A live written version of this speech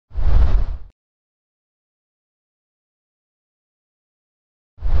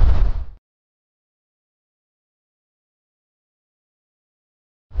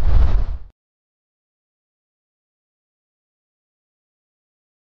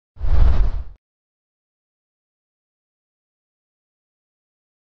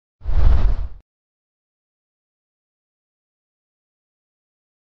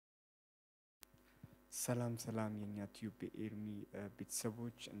ሰላም ሰላም የኛ ቲዩብ ኤርሚ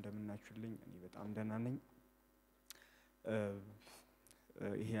ቤተሰቦች እንደምናችሁልኝ እኔ በጣም ደህና ነኝ።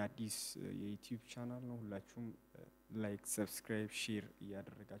 ይሄ አዲስ የዩቲዩብ ቻናል ነው። ሁላችሁም ላይክ ሰብስክራይብ ሼር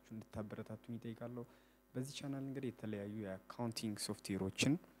ያደረጋችሁ እንድታበረታቱኝ እጠይቃለሁ። በዚህ ቻናል እንግዲህ የተለያዩ የአካውንቲንግ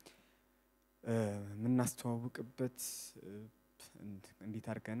ሶፍትዌሮችን ምናስተዋውቅበት እንዴት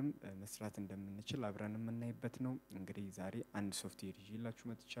አድርገንም መስራት እንደምንችል አብረን የምናይበት ነው። እንግዲህ ዛሬ አንድ ሶፍትዌር ይዤላችሁ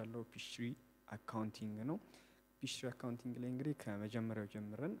መጥቻለሁ። ፒችትሪ አካውንቲንግ ነው። ፒችትሪ አካውንቲንግ ላይ እንግዲህ ከመጀመሪያው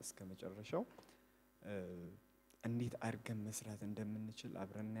ጀምረን እስከ መጨረሻው እንዴት አድርገን መስራት እንደምንችል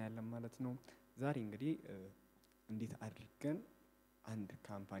አብረን እናያለን ማለት ነው። ዛሬ እንግዲህ እንዴት አድርገን አንድ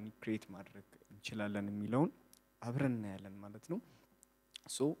ካምፓኒ ክሬት ማድረግ እንችላለን የሚለውን አብረን እናያለን ማለት ነው።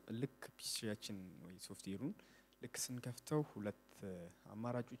 ልክ ፒችትሪያችን ወይ ሶፍትዌሩን ልክ ስንከፍተው ሁለት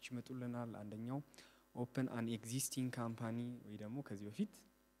አማራጮች ይመጡልናል። አንደኛው ኦፕን አን ኤግዚስቲንግ ካምፓኒ ወይ ደግሞ ከዚህ በፊት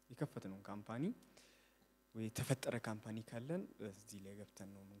የከፈትነው ካምፓኒ ወይ ተፈጠረ ካምፓኒ ካለን እዚህ ላይ ገብተን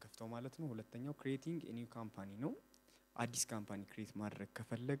ነው የምንከፍተው ማለት ነው። ሁለተኛው ክሬቲንግ ኤ ኒው ካምፓኒ ነው። አዲስ ካምፓኒ ክሬት ማድረግ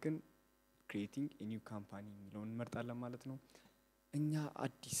ከፈለግን ክሬቲንግ ኤ ኒው ካምፓኒ የሚለውን እንመርጣለን ማለት ነው። እኛ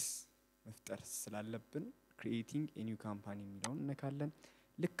አዲስ መፍጠር ስላለብን ክሬቲንግ ኤ ኒው ካምፓኒ የሚለውን እንነካለን።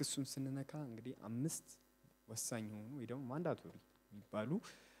 ልክ እሱን ስንነካ እንግዲህ አምስት ወሳኝ ሆኑ ወይ ደግሞ ማንዳቶሪ የሚባሉ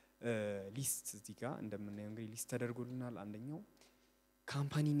ሊስት እዚህ ጋር እንደምናየው እንግዲህ ሊስት ተደርጎልናል። አንደኛው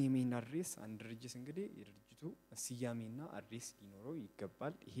ካምፓኒ ኔም እና አድሬስ፣ አንድ ድርጅት እንግዲህ የድርጅቱ ስያሜና አድሬስ ሊኖረው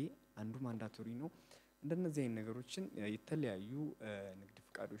ይገባል። ይሄ አንዱ ማንዳቶሪ ነው። እንደነዚህ አይነት ነገሮችን የተለያዩ ንግድ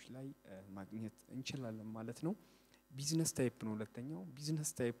ፍቃዶች ላይ ማግኘት እንችላለን ማለት ነው። ቢዝነስ ታይፕ ነው ሁለተኛው።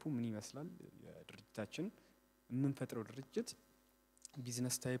 ቢዝነስ ታይፑ ምን ይመስላል? የድርጅታችን የምንፈጥረው ድርጅት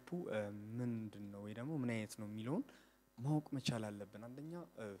ቢዝነስ ታይፑ ምንድነው ወይ ደግሞ ምን አይነት ነው የሚለውን ማወቅ መቻል አለብን። አንደኛ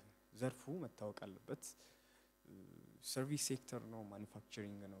ዘርፉ መታወቅ አለበት። ሰርቪስ ሴክተር ነው፣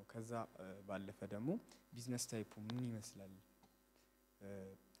 ማኑፋክቸሪንግ ነው። ከዛ ባለፈ ደግሞ ቢዝነስ ታይፑ ምን ይመስላል?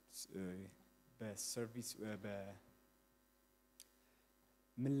 በሰርቪስ በምን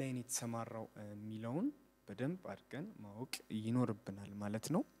ላይ ነው የተሰማራው የሚለውን በደንብ አድርገን ማወቅ ይኖርብናል ማለት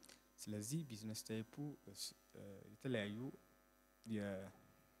ነው። ስለዚህ ቢዝነስ ታይፑ የተለያዩ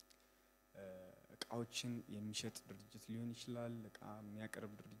የእቃዎችን የሚሸጥ ድርጅት ሊሆን ይችላል፣ እቃ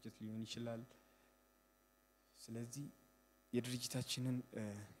የሚያቀርብ ድርጅት ሊሆን ይችላል። ስለዚህ የድርጅታችንን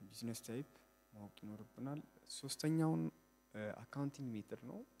ቢዝነስ ታይፕ ማወቅ ይኖርብናል። ሶስተኛውን አካውንቲንግ ሜተድ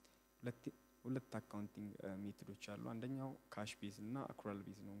ነው። ሁለት አካውንቲንግ ሜተዶች አሉ። አንደኛው ካሽ ቤዝ እና አክሩዋል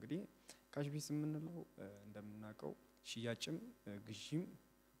ቤዝ ነው። እንግዲህ ካሽ ቤዝ የምንለው እንደምናውቀው ሽያጭም ግዢም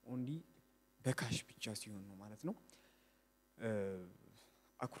ኦንሊ በካሽ ብቻ ሲሆን ነው ማለት ነው።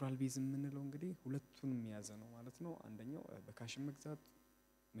 አክሩዋል ቤዝ የምንለው እንግዲህ ሁለቱንም የያዘ ነው ማለት ነው። አንደኛው በካሽ መግዛት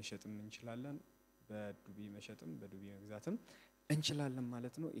መሸጥም እንችላለን፣ በዱቤ መሸጥም በዱቤ መግዛትም እንችላለን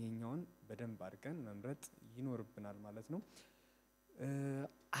ማለት ነው። ይሄኛውን በደንብ አድርገን መምረጥ ይኖርብናል ማለት ነው።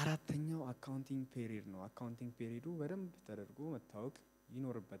 አራተኛው አካውንቲንግ ፔሪድ ነው። አካውንቲንግ ፔሪዱ በደንብ ተደርጎ መታወቅ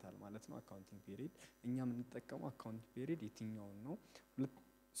ይኖርበታል ማለት ነው። አካውንቲንግ ፔሪድ እኛ የምንጠቀመው አካውንቲንግ ፔሪድ የትኛውን ነው?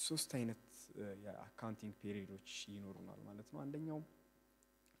 ሶስት አይነት የአካውንቲንግ ፔሪዶች ይኖሩናል ማለት ነው። አንደኛው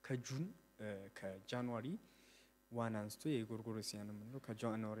ከጃንዋሪ 1 አንስቶ የጎርጎሮሲያን የምንለው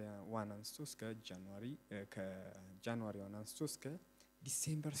ከጃንዋሪ 1 አንስቶ እስከ ከጃንዋሪ 1 አንስቶ እስከ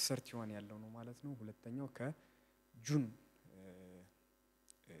ዲሴምበር 31 ያለው ነው ማለት ነው። ሁለተኛው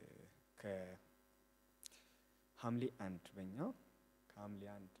ከሐምሌ 1 በእኛ ከሐምሌ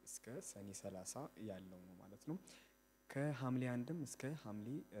 1 እስከ ሰኔ 30 ያለው ነው ማለት ነው። ከሐምሌ 1ም እስከ ሐምሌ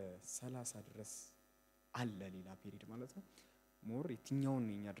 30 ድረስ አለ ሌላ ፔሪድ ማለት ነው። ሞር የትኛውን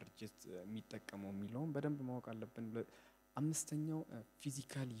የኛ ድርጅት የሚጠቀመው የሚለውን በደንብ ማወቅ አለብን። አምስተኛው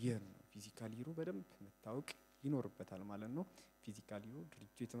ፊዚካል ይር ነው። ፊዚካል ይሩ በደንብ መታወቅ ይኖርበታል ማለት ነው። ፊዚካል ይሩ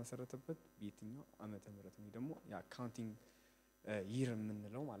ድርጅቱ የተመሰረተበት በየትኛው ዓመተ ምህረት ነው ደግሞ የአካውንቲንግ ይር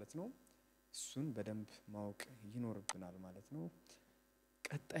የምንለው ማለት ነው። እሱን በደንብ ማወቅ ይኖርብናል ማለት ነው።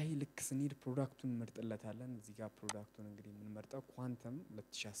 ቀጣይ ልክ ስንሄድ ፕሮዳክቱን እንመርጥለታለን። እዚህ ጋር ፕሮዳክቱን እንግዲህ የምንመርጠው ኳንተም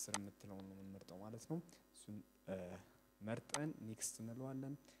 2010 የምትለውን ነው የምንመርጠው ማለት ነው። እሱን መርጠን ኔክስት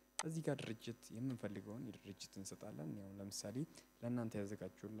እንለዋለን። እዚህ ጋር ድርጅት የምንፈልገውን የድርጅት እንሰጣለን። ያው ለምሳሌ ለእናንተ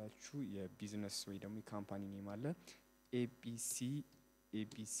ያዘጋጁላችሁ የቢዝነስ ወይ ደግሞ የካምፓኒ ኔም አለ።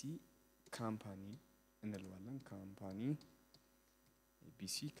 ኤቢሲ ካምፓኒ እንለዋለን።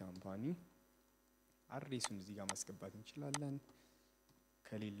 ኤቢሲ ካምፓኒ አድሬሱን እዚህ ጋር ማስገባት እንችላለን።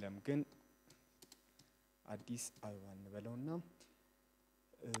 ከሌለም ግን አዲስ አበባ እንበለውና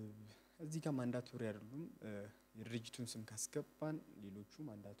እዚህ ጋር ማንዳቶሪ አይደሉም። የድርጅቱን ስም ካስገባን ሌሎቹ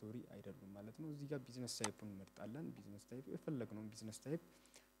ማንዳቶሪ አይደሉም ማለት ነው። እዚህ ጋር ቢዝነስ ታይፑን እንመርጣለን። ቢዝነስ ታይፕ የፈለግነውን ቢዝነስ ታይፕ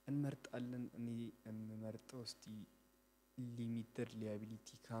እንመርጣለን። እኔ የምመርጠው እስቲ ሊሚትድ ሊያቢሊቲ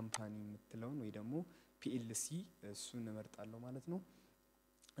ካምፓኒ የምትለውን ወይ ደግሞ ፒኤልሲ እሱን እመርጣለሁ ማለት ነው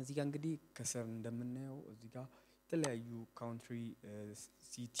እዚህ ጋር እንግዲህ ከስር እንደምናየው እዚህ ጋር የተለያዩ ካውንትሪ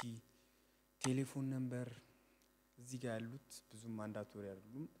ሲቲ ቴሌፎን ነምበር እዚህ ጋር ያሉት ብዙ ማንዳቶሪ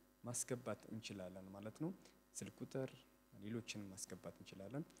አይደሉም ማስገባት እንችላለን ማለት ነው ስልክ ቁጥር ሌሎችንም ማስገባት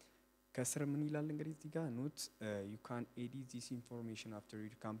እንችላለን ከስር ምን ይላል እንግዲህ እዚህ ጋር ኖት you can edit this information after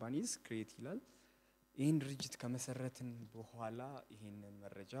your company is create ይላል ይሄን ድርጅት ከመሰረትን በኋላ ይሄንን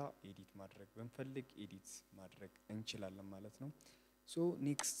መረጃ ኤዲት ማድረግ ብንፈልግ ኤዲት ማድረግ እንችላለን ማለት ነው ሶ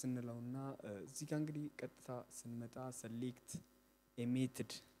ኔክስት እንለውና እዚህ ጋር እንግዲህ ቀጥታ ስንመጣ select a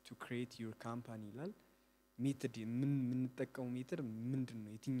method to create your company ይላል ሜተድ ምን ተጠቀሙ ሜተድ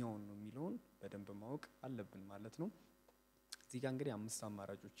ምንድነው የትኛው ነው የሚለውን በደንብ ማወቅ አለብን ማለት ነው እዚህ ጋር እንግዲህ አምስት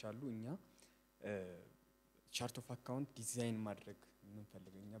አማራጮች አሉ እኛ ቻርት ኦፍ አካውንት ዲዛይን ማድረግ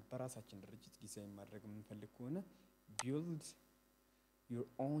የምንፈልገው እኛ በራሳችን ድርጅት ዲዛይን ማድረግ የምንፈልግ ከሆነ build your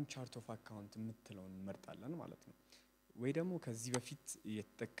own chart of account የምትለውን እንመርጣለን ማለት ነው ወይ ደግሞ ከዚህ በፊት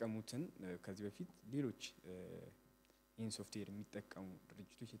የተጠቀሙትን ከዚህ በፊት ሌሎች ይሄን ሶፍትዌር የሚጠቀሙ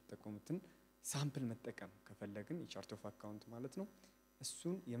ድርጅቶች የተጠቀሙትን ሳምፕል መጠቀም ከፈለግን የቻርት ኦፍ አካውንት ማለት ነው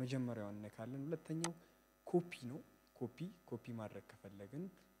እሱን የመጀመሪያውን ነካለን ሁለተኛው ኮፒ ነው ኮፒ ማድረግ ከፈለግን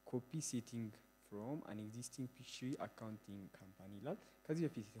ኮፒ ሴቲንግ from an existing ፒችትሪ accounting company ይላል ከዚህ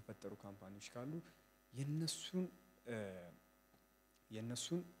በፊት የተፈጠሩ ካምፓኒዎች ካሉ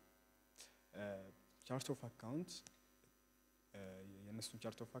የነሱን ቻርት ኦፍ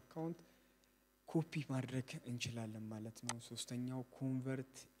አካውንት ኮፒ ማድረግ እንችላለን ማለት ነው ሶስተኛው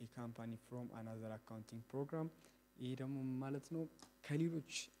ኮንቨርት a company from another accounting program ይሄ ደግሞ ማለት ነው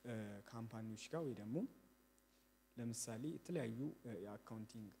ከሌሎች ካምፓኒዎች ጋር ወይ ደግሞ ለምሳሌ የተለያዩ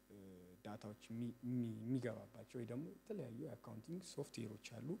የአካውንቲንግ ዳታዎች የሚገባባቸው ወይ ደግሞ የተለያዩ የአካውንቲንግ ሶፍትዌሮች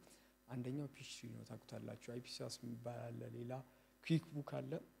አሉ አንደኛው ፒችትሪ ነው ታውቁታላችሁ አይፒሲአስ የሚባል አለ ሌላ ኩዊክ ቡክ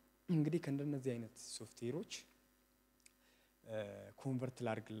አለ እንግዲህ ከእንደነዚህ አይነት ሶፍትዌሮች ኮንቨርት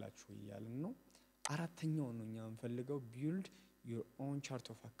ላድርግላችሁ ይያልን ነው አራተኛው ነው እኛ የምንፈልገው build your own chart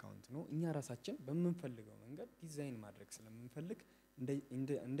of account ነው እኛ ራሳችን በመንፈልገው መንገድ ዲዛይን ማድረግ ስለምንፈልግ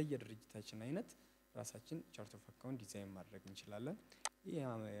እንደ የድርጅታችን አይነት ራሳችን ቻርት ኦፍ አካውንት ዲዛይን ማድረግ እንችላለን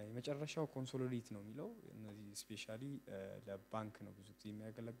የመጨረሻው ኮንሶሊዴት ነው የሚለው እነዚህ ስፔሻሊ ለባንክ ነው ብዙ ጊዜ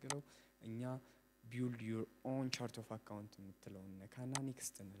የሚያገለግለው እኛ build your own chart of account የምትለውን ነካና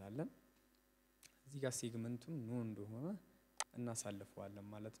ኔክስት እንላለን እዚህ ጋር ሴግመንቱን ነው እንደሆነ እናሳልፈዋለን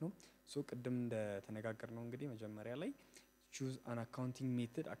ማለት ነው ሶ ቅድም እንደተነጋገርነው እንግዲህ መጀመሪያ ላይ choose an accounting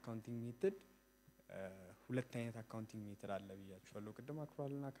method ሁለት አይነት አካውንቲንግ ሜተድ አለ ብያችኋለሁ ቅድም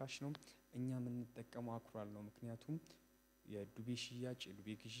አክሩዋልና ካሽ ነው እኛ ምን እንጠቀመው አክሩዋል ነው ምክንያቱም የዱቤ ሽያጭ የዱቤ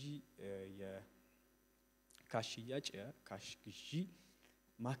ግዢ የካሽ ሽያጭ የካሽ ግዢ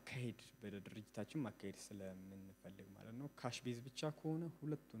ማካሄድ በድርጅታችን ማካሄድ ስለምንፈልግ ማለት ነው ካሽ ቤዝ ብቻ ከሆነ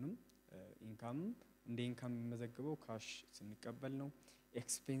ሁለቱንም ኢንካም እንደ ኢንካም የሚመዘገበው ካሽ ስንቀበል ነው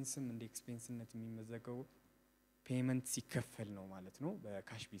ኤክስፔንስም እንደ ኤክስፔንስነት የሚመዘገበው ፔመንት ሲከፈል ነው ማለት ነው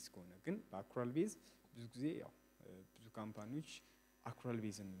በካሽ ቤዝ ከሆነ ግን በአክሩዋል ቤዝ ብዙ ጊዜ ያው ብዙ ካምፓኒዎች አክሩዋል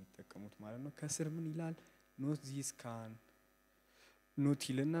ቤዝን ነው የሚጠቀሙት ማለት ነው ከስር ምን ይላል ኖት ዚስ ካን ኖት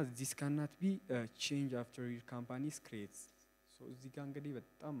ይልና ዚስ ካን ናት ቢ ቼንጅ አፍተር ዩር ካምፓኒስ ክሬትስ ሶ እዚህ ጋር እንግዲህ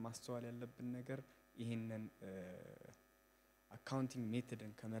በጣም ማስተዋል ያለብን ነገር ይሄንን አካውንቲንግ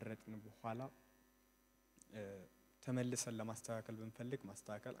ሜተድን ከመረጥን በኋላ ተመልሰን ለማስተካከል ብንፈልግ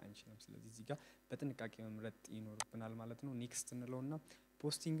ማስተካከል አንችልም ስለዚህ እዚህ ጋር በጥንቃቄ መምረጥ ይኖርብናል ማለት ነው ኔክስት እንለውና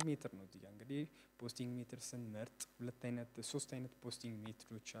ፖስቲንግ ሜተድ ነው እዚህ ጋር እንግዲህ ፖስቲንግ ሜተድ ስንመርጥ ሶስት አይነት ፖስቲንግ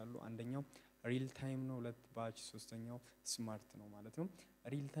ሜተዶች አሉ አንደኛው ሪል ታይም ነው ሁለት ባች ሶስተኛው ስማርት ነው ማለት ነው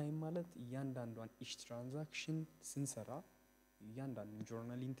ሪል ታይም ማለት እያንዳንዷን ኢች ትራንዛክሽን ስንሰራ እያንዳንዱን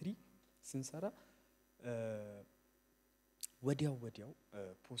ጆርናል ኢንትሪ ስንሰራ ወዲያው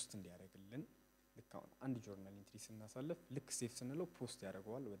ፖስት እንዲያደርግልን ልክ አሁን አንድ ጆርናል ኢንትሪ ስናሳልፍ ልክ ሴፍ ስንለው ፖስት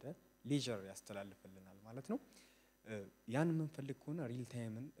ያደርገዋል ወደ ሌጀር ያስተላልፈልናል ማለት ነው ያን የምንፈልግ ከሆነ ሪል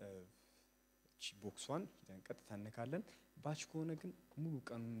ታይምን ቦክሷን ሄደን ቀጥታ እንካለን ባች ከሆነ ግን ሙሉ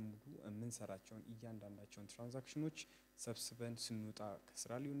ቀን ሙሉ የምንሰራቸውን እያንዳንዳቸውን ትራንዛክሽኖች ሰብስበን ስንወጣ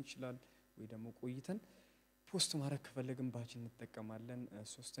ከስራ ሊሆን ይችላል ወይ ደግሞ ቆይተን ፖስት ማድረግ ከፈለግን ባች እንጠቀማለን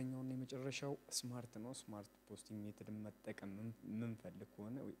ሶስተኛው እና የመጨረሻው ስማርት ነው ስማርት ፖስቲንግ ሜተድ መጠቀም የምንፈልግ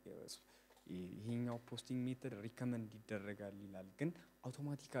ከሆነ ይሄኛው ፖስቲንግ ሜተድ ሪከመንድ ይደረጋል ይላል ግን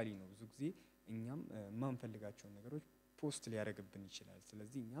አውቶማቲካሊ ነው ብዙ ጊዜ እኛም ማንፈልጋቸው ነገሮች ፖስት ሊያደርግብን ይችላል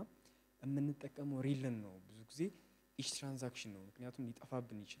ስለዚህ እኛ የምንጠቀመው ሪልን ነው ብዙ ጊዜ ኢች ትራንዛክሽን ነው ምክንያቱም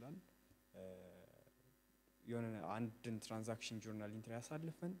ሊጠፋብን ይችላል የሆነ አንድን ትራንዛክሽን ጆርናል ኢንትሪ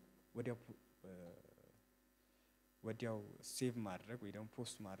ያሳልፈን ወዲያው ሴቭ ማድረግ ወይ ደግሞ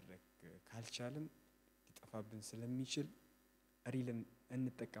ፖስት ማድረግ ካልቻልን ሊጠፋብን ስለሚችል ሪልን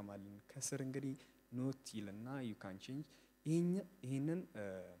እንጠቀማለን ከስር እንግዲህ ኖት ይልና you can change ይሄንን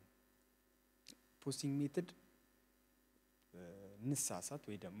ፖስቲንግ ሜተድ ንሳሳት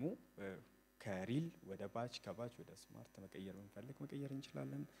ወይ ደግሞ ከሪል ወደ ባች ከባች ወደ ስማርት መቀየር ብንፈልግ መቀየር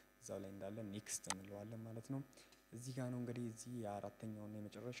እንችላለን እዛው ላይ እንዳለ ኔክስት እንለዋለን ማለት ነው እዚህ ጋር ነው እንግዲህ እዚህ የአራተኛው እና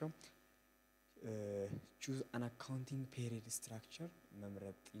የመጨረሻው choose an accounting period structure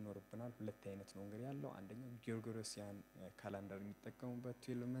መምረጥ ይኖርብናል ሁለት አይነት ነው እንግዲህ ያለው አንደኛው ጊዮርጊዮስያን ካላንደር የሚጠቀሙበት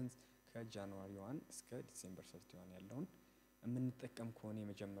 12 months ከጃንዋሪ 1 እስከ ዲሴምበር 31 ያለውን የምንጠቀም ከሆነ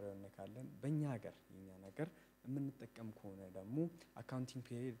የመጀመሪያው እንካለን በእኛ ሀገር የኛ ነገር የምንጠቀም ከሆነ ደግሞ accounting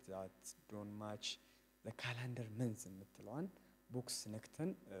period that don't match the calendar months የምትለዋን ቦክስ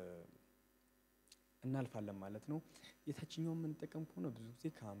ነክተን እናልፋለን ማለት ነው የታችኛው የምንጠቀም ከሆነ ብዙ ጊዜ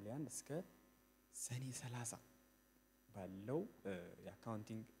ከሐምሌ 1 እስከ ሰኔ 30 ባለው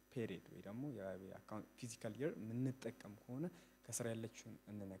የአካውንቲንግ ፔሪድ ወይ ደግሞ የአካውንት ፊዚካል ይር የምንጠቀም ከሆነ ከስራ ያለችውን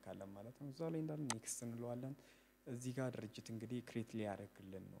እንነካለን ማለት ነው እዛው ላይ እንዳለ ኔክስት እንለዋለን እዚህ ጋር ድርጅት እንግዲህ ክሬት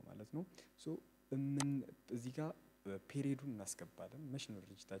ሊያደርግልን ነው ማለት ነው ሶ እዚህ ጋር ፔሪዱን እናስገባለን መች ነው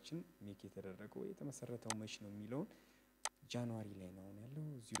ድርጅታችን ሜክ የተደረገው የተመሰረተው መች ነው የሚለው ጃንዋሪ ላይ ነው ያለው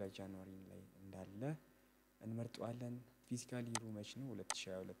እዚህ ላይ ጃንዋሪ ላይ እንዳለ እንመርጣለን ፊዚካል ይሩ መች ነው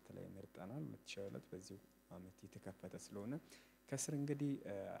 2022 ላይ መርጠናል 2022 በዚህ አመት የተከፈተ ስለሆነ ከስር እንግዲህ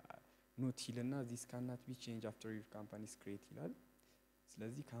ኖት ይልና this cannot be changed after your company is create ይላል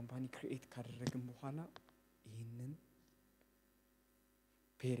ስለዚህ ካምፓኒ ክሬት ካደረግን በኋላ ይሄንን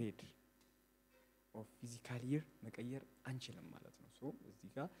ፔሪድ ኦፍ ፊዚካል ይር መቀየር አንችልም ማለት ነው ሶ እዚህ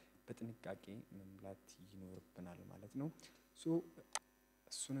ጋር በጥንቃቄ መምላት ይኖርብናል ማለት ነው ሶ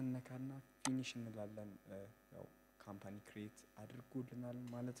እሱን ነካና ፊኒሽ እንላለን ያው ካምፓኒ ክሬት አድርጎልናል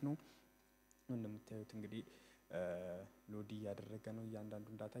ማለት ነው እንደምታዩት እንግዲህ ሎዲ ያደረገ ነው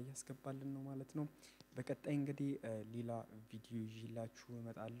እያንዳንዱን ዳታ ያስገባልን ነው ማለት ነው በቀጣይ እንግዲህ ሌላ ቪዲዮ ይዤላችሁ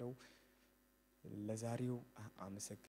እመጣለሁ ለዛሬው አመሰግናለሁ